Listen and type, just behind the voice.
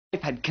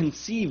had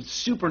conceived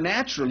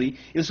supernaturally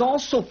is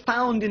also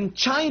found in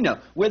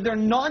China, where they're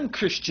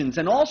non-Christians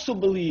and also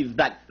believe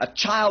that a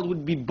child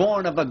would be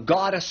born of a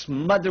goddess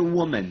mother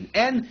woman.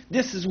 And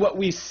this is what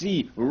we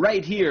see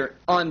right here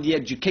on the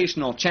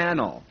educational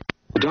channel.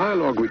 The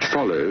dialogue which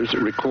follows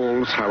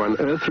recalls how an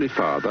earthly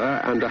father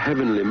and a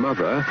heavenly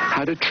mother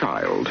had a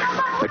child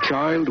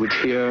which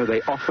here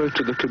they offer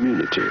to the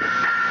community.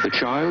 The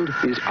child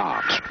is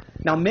art.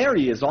 Now,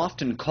 Mary is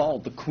often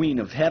called the Queen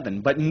of Heaven,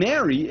 but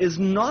Mary is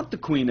not the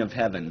Queen of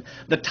Heaven.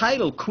 The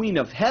title Queen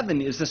of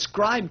Heaven is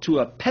ascribed to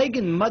a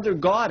pagan mother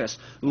goddess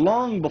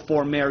long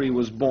before Mary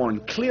was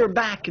born, clear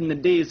back in the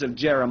days of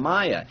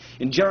Jeremiah.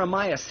 In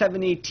Jeremiah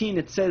 7:18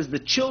 it says, "The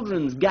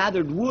children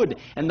gathered wood,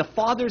 and the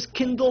fathers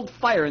kindled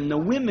fire, and the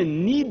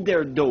women knead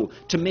their dough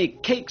to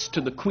make cakes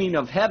to the Queen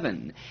of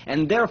Heaven.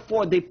 And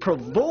therefore they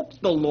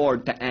provoked the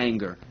Lord to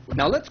anger."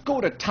 Now let's go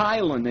to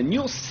Thailand, and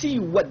you'll see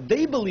what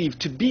they believe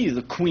to be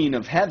the Queen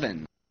of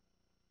Heaven.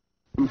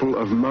 Temple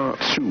of Ma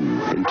Su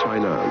in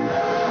Tainan.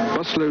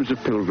 Busloads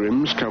of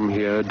pilgrims come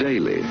here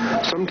daily,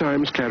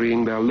 sometimes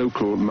carrying their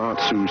local Ma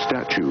Su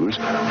statues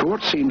for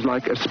what seems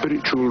like a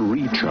spiritual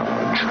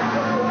recharge.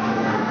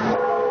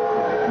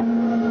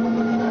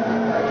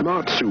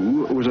 Ma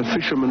Su was a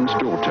fisherman's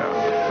daughter,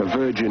 a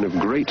virgin of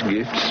great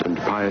gifts and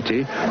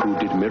piety, who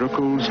did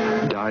miracles,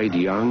 died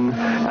young,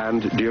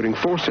 and during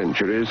 4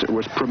 centuries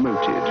was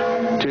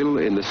promoted, till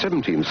in the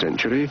 17th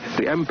century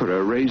the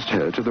emperor raised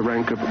her to the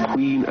rank of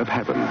Queen of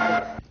Heaven.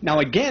 Now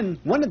again,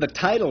 one of the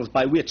titles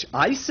by which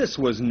Isis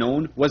was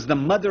known was the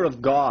Mother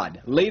of God.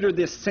 Later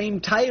this same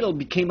title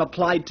became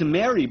applied to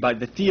Mary by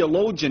the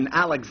theologian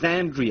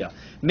Alexandria.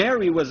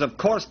 Mary was of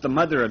course the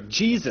mother of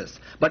Jesus,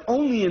 but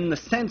only in the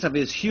sense of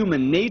his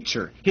human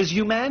nature, his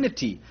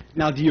humanity.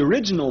 Now the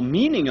original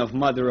meaning of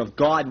Mother of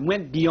God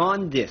went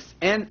beyond this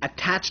and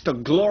attached a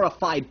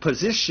glorified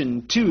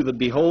position to the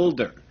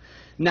beholder.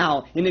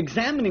 Now, in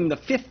examining the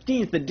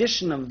 15th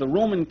edition of the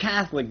Roman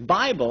Catholic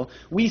Bible,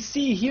 we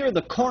see here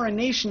the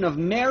coronation of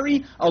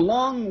Mary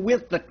along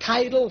with the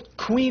title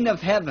Queen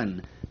of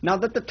Heaven. Now,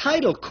 that the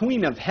title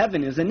Queen of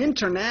Heaven is an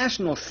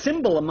international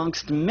symbol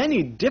amongst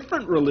many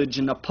different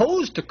religions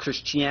opposed to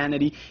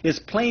Christianity is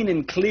plain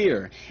and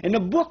clear. In a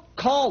book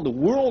called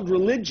World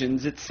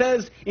Religions, it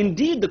says,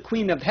 "Indeed, the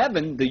Queen of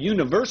Heaven, the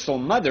universal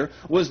mother,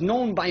 was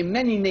known by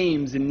many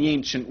names in the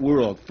ancient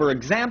world. For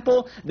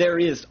example, there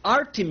is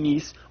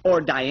Artemis or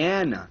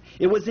Diana.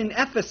 It was in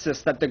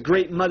Ephesus that the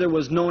great mother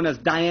was known as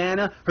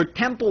Diana. Her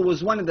temple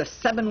was one of the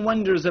 7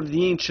 wonders of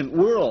the ancient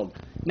world."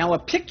 Now, a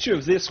picture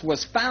of this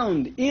was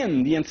found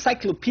in the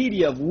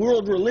Encyclopedia of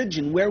World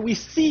Religion, where we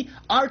see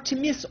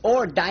Artemis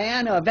or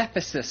Diana of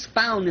Ephesus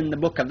found in the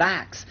book of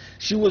Acts.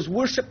 She was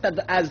worshipped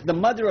as the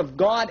Mother of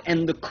God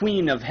and the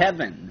Queen of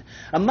Heaven.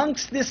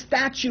 Amongst this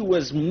statue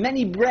was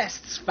many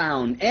breasts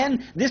found, and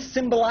this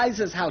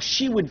symbolizes how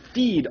she would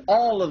feed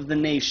all of the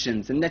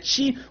nations, and that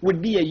she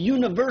would be a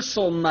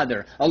universal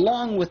mother,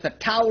 along with a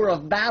Tower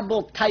of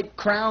Babel type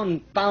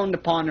crown found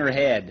upon her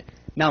head.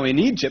 Now, in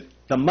Egypt,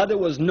 the mother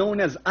was known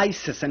as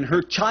Isis and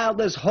her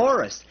child as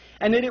Horus,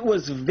 and it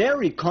was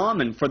very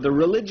common for the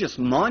religious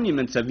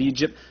monuments of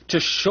Egypt to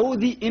show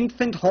the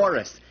infant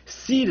Horus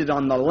seated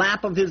on the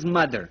lap of his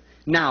mother.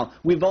 Now,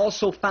 we've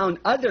also found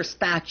other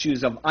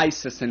statues of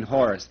Isis and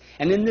Horus,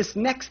 and in this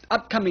next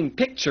upcoming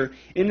picture,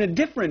 in a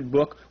different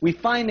book, we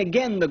find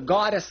again the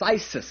goddess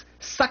Isis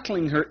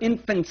suckling her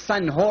infant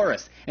son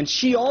Horus, and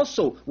she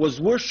also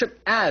was worshipped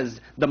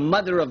as the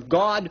Mother of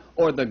God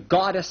or the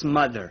Goddess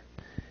Mother.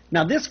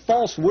 Now, this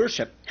false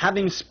worship,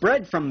 having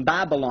spread from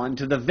Babylon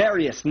to the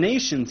various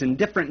nations in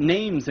different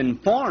names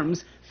and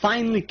forms,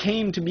 finally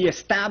came to be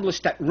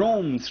established at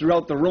Rome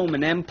throughout the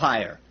Roman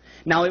Empire.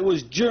 Now, it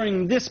was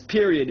during this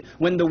period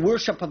when the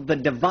worship of the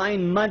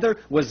Divine Mother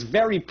was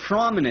very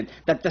prominent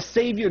that the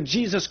Savior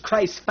Jesus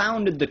Christ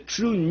founded the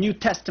true New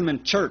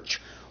Testament church.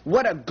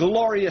 What a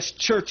glorious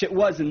church it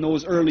was in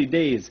those early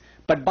days.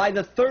 But by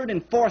the 3rd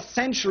and 4th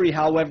century,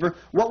 however,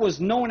 what was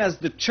known as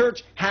the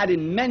church had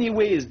in many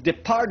ways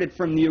departed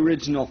from the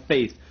original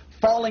faith,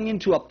 falling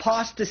into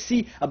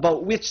apostasy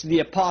about which the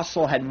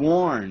apostle had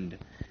warned.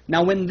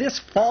 Now, when this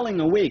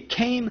falling away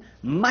came,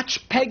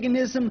 much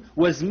paganism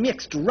was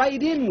mixed right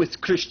in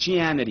with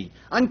Christianity.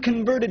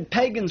 Unconverted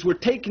pagans were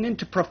taken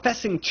into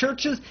professing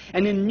churches,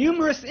 and in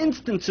numerous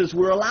instances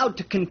were allowed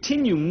to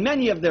continue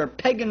many of their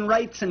pagan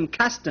rites and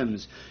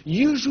customs,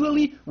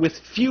 usually with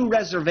few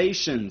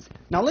reservations.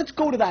 Now, let's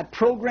go to that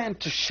program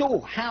to show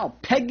how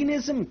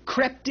paganism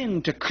crept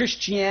into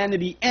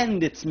Christianity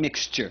and its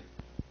mixture.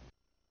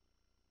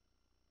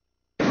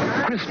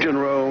 Christian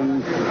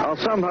Rome are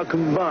somehow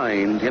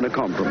combined in a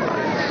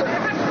compromise.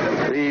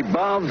 The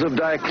baths of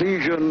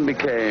Diocletian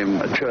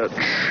became a church.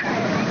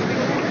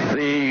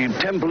 The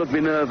Temple of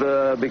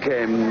Minerva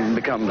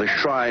becomes a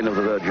shrine of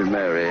the Virgin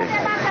Mary.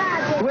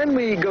 When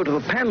we go to the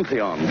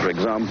Pantheon, for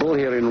example,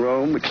 here in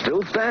Rome, which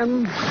still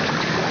stands,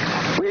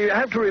 we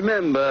have to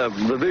remember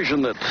the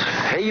vision that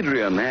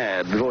Hadrian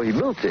had before he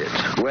built it,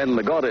 when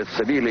the goddess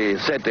Cybele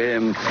said to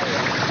him,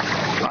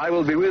 I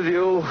will be with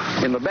you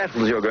in the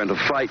battles you're going to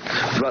fight,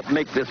 but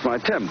make this my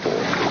temple.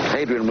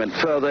 Hadrian went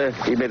further.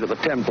 He made it the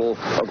temple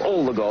of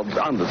all the gods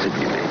under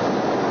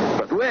Cybele.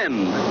 But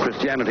when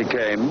Christianity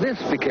came,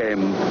 this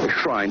became a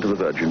shrine to the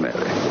Virgin Mary.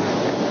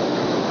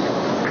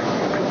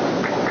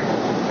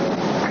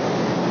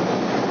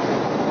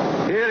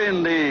 Here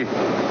in the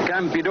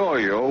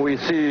Campidoglio, we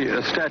see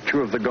a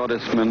statue of the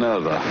goddess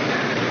Minerva.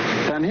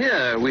 And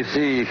here we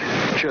see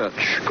a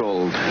church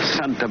called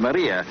Santa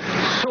Maria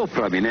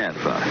sopra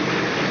Minerva.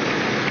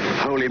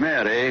 Holy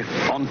Mary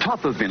on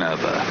top of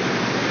Minerva.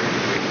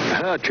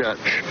 Her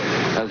church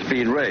has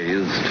been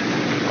raised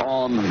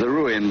on the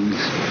ruins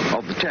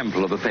of the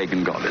temple of a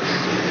pagan goddess.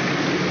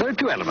 There are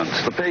two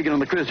elements, the pagan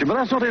and the Christian, but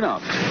that's not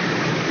enough.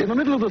 In the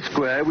middle of the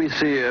square, we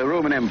see a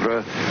Roman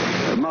emperor,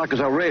 Marcus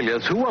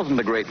Aurelius, who wasn't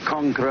a great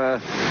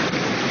conqueror,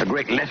 a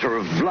great letter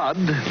of blood.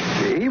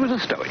 He was a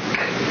Stoic.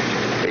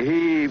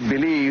 He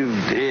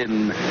believed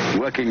in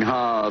working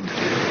hard,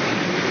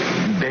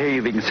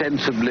 behaving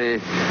sensibly,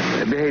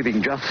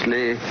 behaving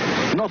justly,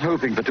 not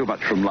hoping for too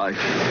much from life,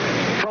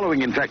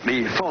 following, in fact,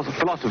 the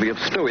philosophy of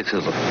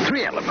Stoicism.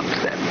 Three elements,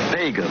 then,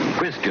 pagan,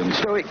 Christian,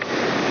 Stoic,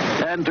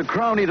 and to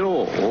crown it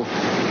all,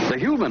 the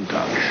human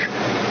touch.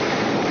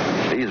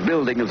 These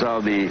buildings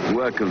are the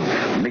work of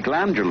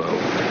Michelangelo,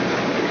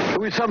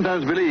 who is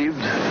sometimes believed,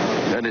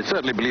 and is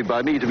certainly believed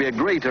by me, to be a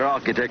greater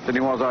architect than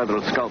he was either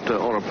a sculptor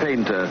or a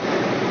painter.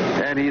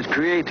 And he's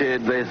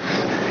created this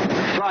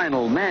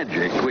final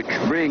magic which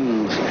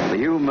brings the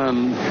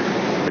human,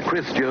 the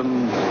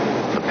Christian,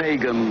 the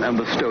pagan, and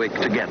the Stoic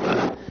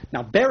together.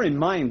 Now bear in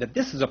mind that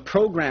this is a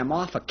program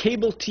off of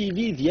cable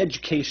TV, the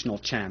educational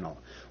channel.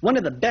 One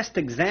of the best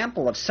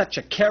examples of such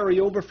a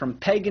carryover from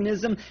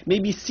paganism may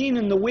be seen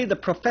in the way the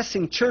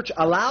professing church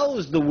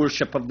allows the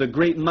worship of the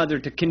Great Mother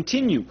to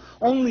continue,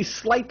 only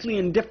slightly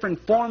in different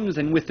forms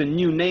and with a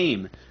new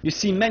name. You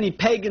see, many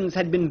pagans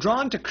had been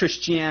drawn to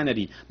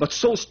Christianity, but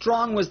so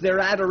strong was their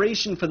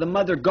adoration for the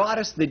Mother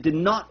Goddess they did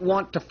not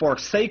want to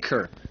forsake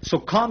her. So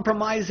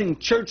compromising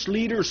church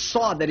leaders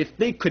saw that if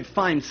they could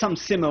find some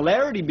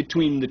similarity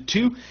between the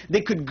two,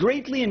 they could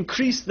greatly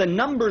increase the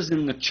numbers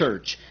in the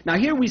church. Now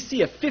here we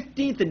see a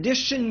 15th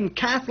edition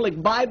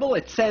Catholic Bible.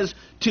 It says,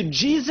 "To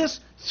Jesus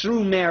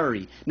through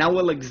Mary." Now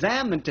we'll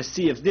examine to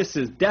see if this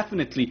is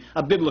definitely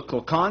a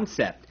biblical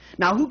concept.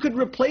 Now who could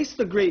replace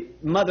the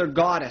great Mother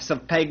Goddess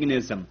of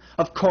paganism?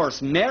 Of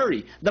course,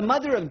 Mary, the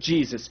mother of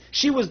Jesus.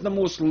 She was the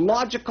most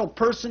logical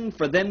person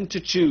for them to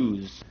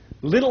choose.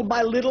 Little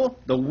by little,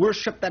 the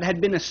worship that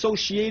had been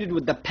associated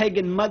with the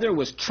pagan mother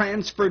was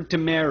transferred to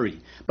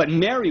Mary. But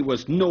Mary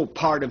was no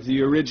part of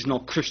the original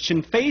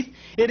Christian faith.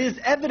 It is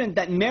evident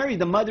that Mary,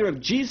 the mother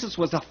of Jesus,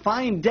 was a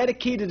fine,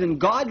 dedicated, and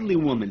godly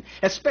woman,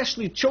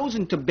 especially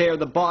chosen to bear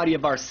the body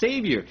of our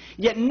Savior.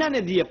 Yet none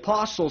of the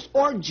apostles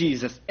or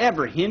Jesus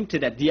ever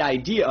hinted at the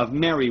idea of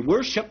Mary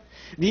worship.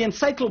 The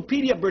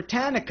Encyclopedia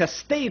Britannica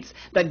states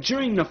that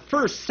during the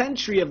first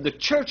century of the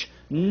church,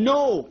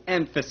 no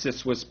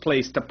emphasis was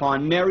placed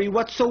upon Mary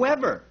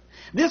whatsoever.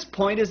 This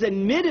point is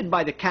admitted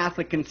by the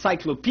Catholic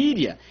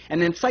Encyclopedia,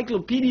 and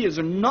encyclopedias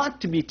are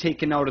not to be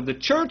taken out of the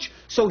church,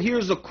 so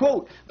here's a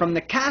quote from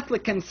the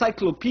Catholic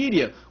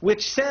Encyclopedia,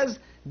 which says,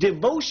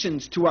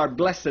 "Devotions to Our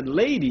Blessed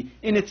Lady,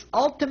 in its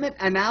ultimate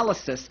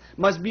analysis,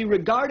 must be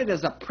regarded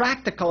as a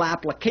practical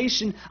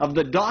application of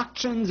the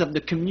doctrines of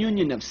the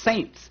communion of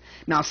saints."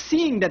 Now,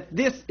 seeing that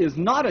this is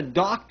not a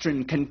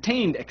doctrine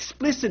contained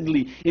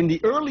explicitly in the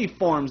early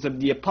forms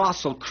of the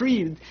Apostle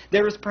Creed,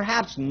 there is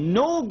perhaps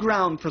no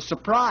ground for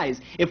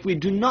surprise if we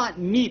do not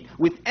meet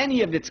with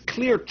any of its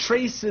clear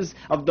traces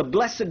of the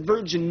Blessed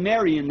Virgin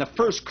Mary in the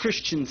first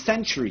Christian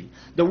century,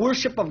 the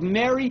worship of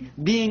Mary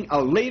being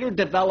a later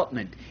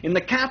development. In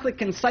the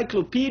Catholic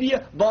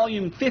Encyclopedia,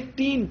 volume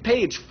 15,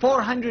 page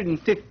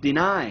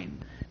 459.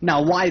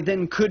 Now, why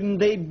then couldn't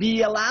they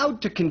be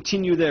allowed to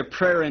continue their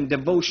prayer and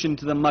devotion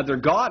to the Mother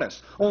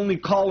Goddess, only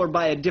call her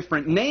by a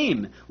different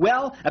name?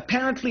 Well,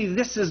 apparently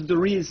this is the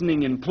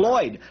reasoning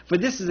employed, for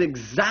this is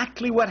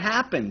exactly what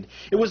happened.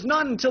 It was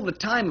not until the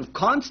time of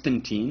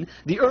Constantine,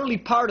 the early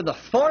part of the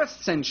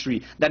 4th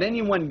century, that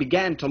anyone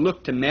began to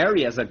look to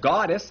Mary as a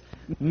goddess.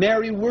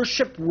 Mary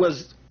worship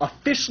was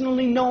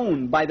officially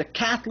known by the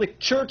Catholic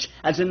Church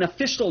as an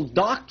official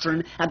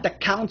doctrine at the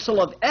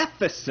Council of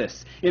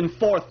Ephesus in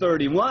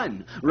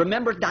 431.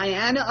 Remember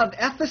Diana of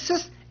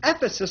Ephesus?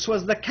 Ephesus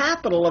was the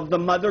capital of the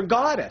Mother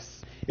Goddess.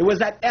 It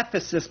was at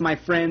Ephesus, my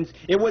friends.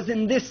 It was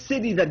in this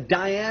city that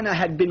Diana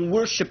had been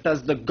worshipped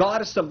as the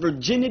goddess of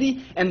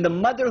virginity and the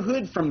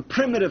motherhood from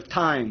primitive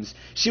times.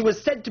 She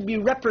was said to be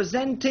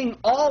representing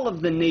all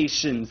of the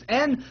nations,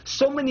 and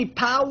so many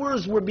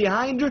powers were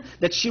behind her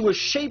that she was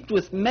shaped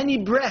with many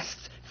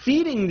breasts,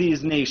 feeding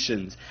these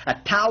nations. A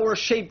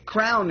tower-shaped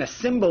crown, a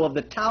symbol of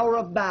the Tower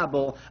of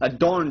Babel,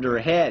 adorned her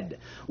head.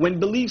 When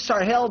beliefs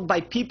are held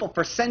by people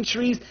for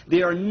centuries,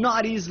 they are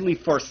not easily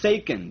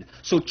forsaken.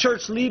 So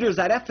church leaders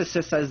at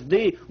Ephesus, as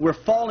they were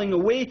falling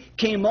away,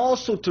 came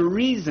also to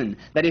reason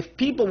that if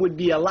people would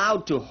be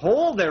allowed to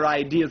hold their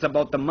ideas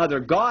about the Mother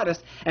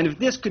Goddess, and if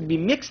this could be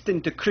mixed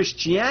into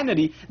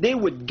Christianity, they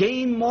would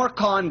gain more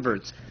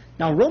converts.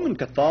 Now, Roman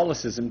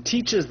Catholicism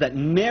teaches that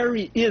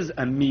Mary is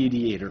a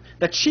mediator,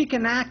 that she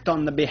can act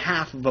on the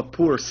behalf of a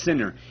poor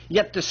sinner.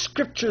 Yet the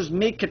Scriptures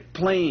make it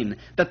plain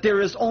that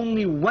there is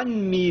only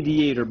one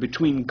mediator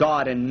between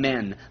God and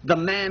men, the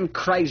man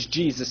Christ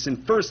Jesus in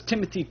 1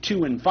 Timothy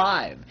 2 and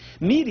 5.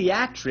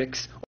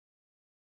 Mediatrix,